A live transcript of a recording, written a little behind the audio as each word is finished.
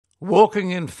Walking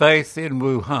in Faith in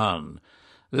Wuhan.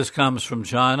 This comes from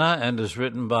China and is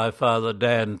written by Father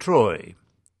Dan Troy.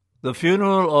 The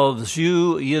funeral of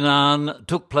Xu Yinan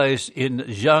took place in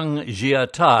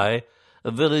Zhangjiatai,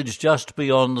 a village just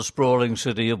beyond the sprawling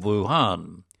city of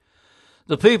Wuhan.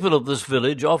 The people of this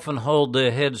village often hold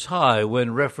their heads high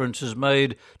when reference is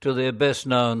made to their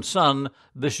best-known son,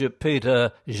 Bishop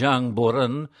Peter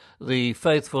Zhangboren, the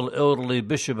faithful elderly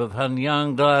bishop of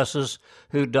Hanyang Diocese,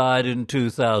 who died in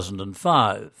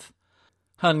 2005.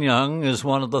 Hanyang is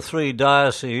one of the three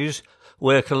dioceses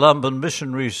where Columban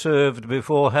missionaries served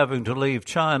before having to leave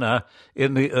China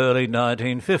in the early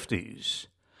 1950s.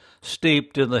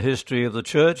 Steeped in the history of the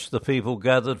church, the people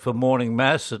gathered for morning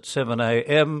mass at 7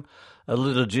 a.m., a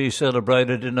liturgy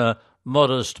celebrated in a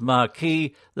modest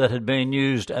marquee that had been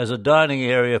used as a dining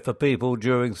area for people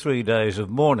during 3 days of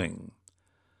mourning.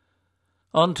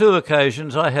 On 2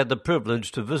 occasions I had the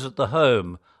privilege to visit the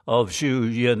home of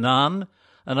Xu Yinan,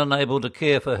 and unable to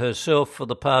care for herself for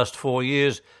the past 4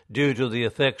 years due to the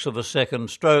effects of a second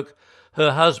stroke,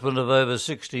 her husband of over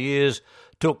 60 years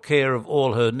took care of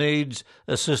all her needs,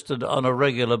 assisted on a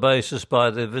regular basis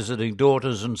by their visiting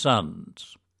daughters and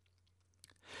sons.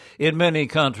 In many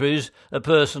countries, a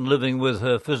person living with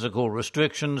her physical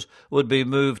restrictions would be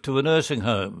moved to a nursing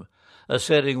home, a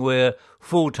setting where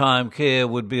full-time care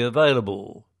would be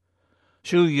available.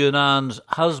 Xu Yunan's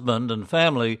husband and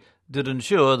family did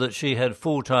ensure that she had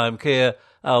full-time care,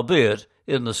 albeit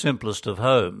in the simplest of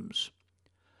homes.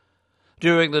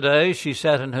 During the day, she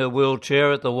sat in her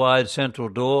wheelchair at the wide central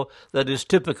door that is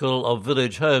typical of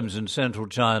village homes in central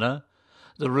China.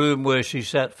 The room where she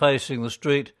sat facing the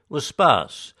street was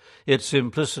sparse, its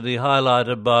simplicity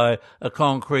highlighted by a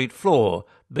concrete floor,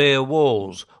 bare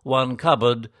walls, one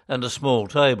cupboard, and a small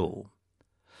table.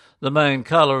 The main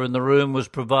colour in the room was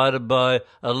provided by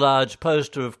a large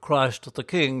poster of Christ the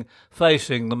King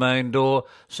facing the main door,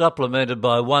 supplemented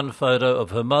by one photo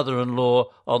of her mother-in-law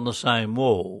on the same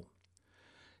wall.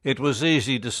 It was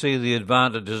easy to see the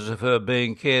advantages of her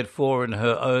being cared for in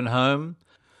her own home.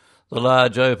 The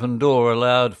large open door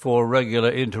allowed for regular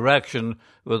interaction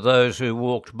with those who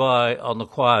walked by on the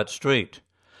quiet street.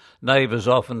 Neighbours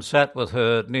often sat with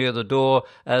her near the door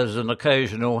as an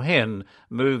occasional hen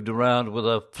moved around with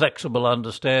a flexible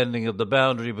understanding of the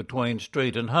boundary between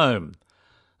street and home.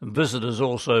 Visitors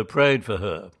also prayed for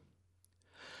her.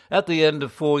 At the end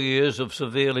of 4 years of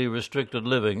severely restricted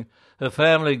living, her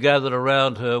family gathered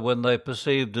around her when they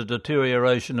perceived a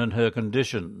deterioration in her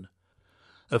condition.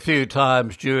 A few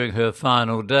times during her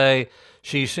final day,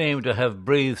 she seemed to have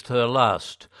breathed her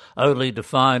last, only to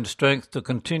find strength to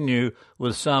continue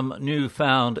with some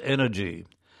newfound energy.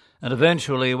 And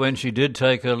eventually, when she did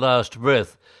take her last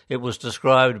breath, it was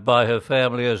described by her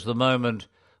family as the moment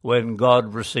when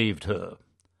God received her.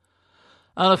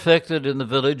 Unaffected in the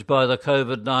village by the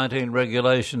COVID-19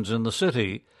 regulations in the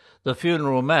city, the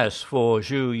funeral mass for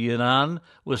Xu Yinan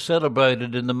was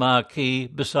celebrated in the marquee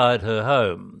beside her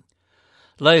home.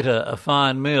 Later, a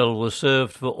fine meal was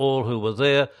served for all who were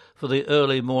there for the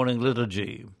early morning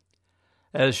liturgy.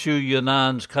 As Xu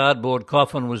Yunan's cardboard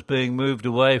coffin was being moved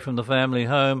away from the family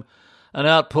home, an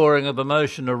outpouring of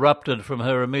emotion erupted from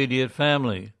her immediate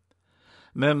family.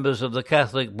 Members of the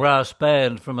Catholic brass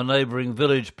band from a neighbouring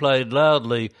village played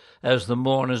loudly as the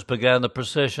mourners began the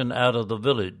procession out of the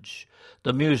village,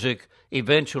 the music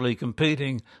eventually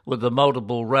competing with the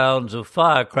multiple rounds of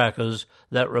firecrackers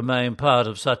that remain part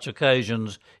of such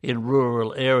occasions in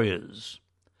rural areas.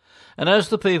 And as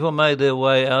the people made their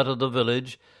way out of the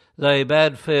village, they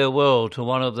bade farewell to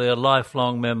one of their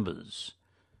lifelong members.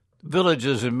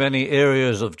 Villages in many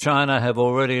areas of China have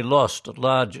already lost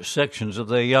large sections of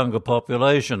their younger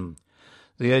population,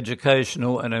 the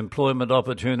educational and employment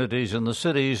opportunities in the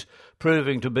cities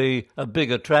proving to be a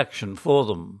big attraction for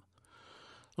them.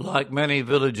 Like many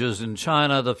villages in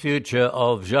China, the future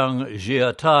of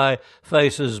Zhangjiatai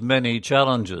faces many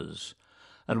challenges.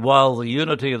 And while the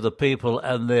unity of the people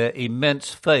and their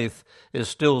immense faith is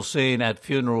still seen at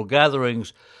funeral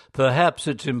gatherings, perhaps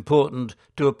it's important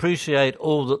to appreciate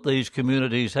all that these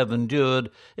communities have endured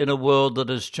in a world that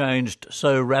has changed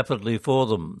so rapidly for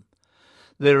them.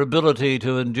 Their ability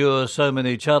to endure so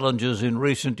many challenges in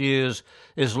recent years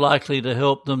is likely to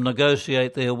help them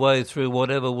negotiate their way through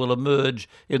whatever will emerge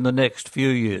in the next few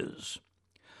years.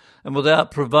 And without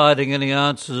providing any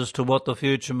answers to what the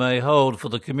future may hold for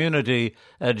the community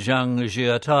at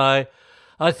Zhangjiatai,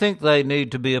 I think they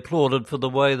need to be applauded for the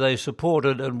way they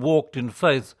supported and walked in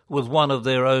faith with one of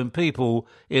their own people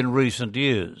in recent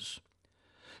years.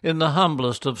 In the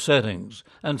humblest of settings,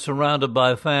 and surrounded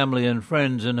by family and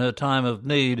friends in her time of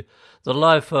need, the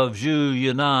life of Xu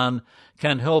Yinan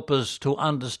can help us to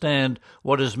understand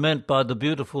what is meant by the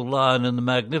beautiful line in the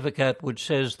Magnificat which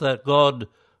says that God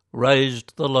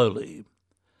raised the lowly.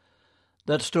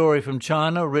 That story from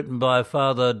China, written by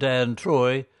Father Dan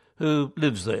Troy, who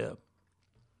lives there.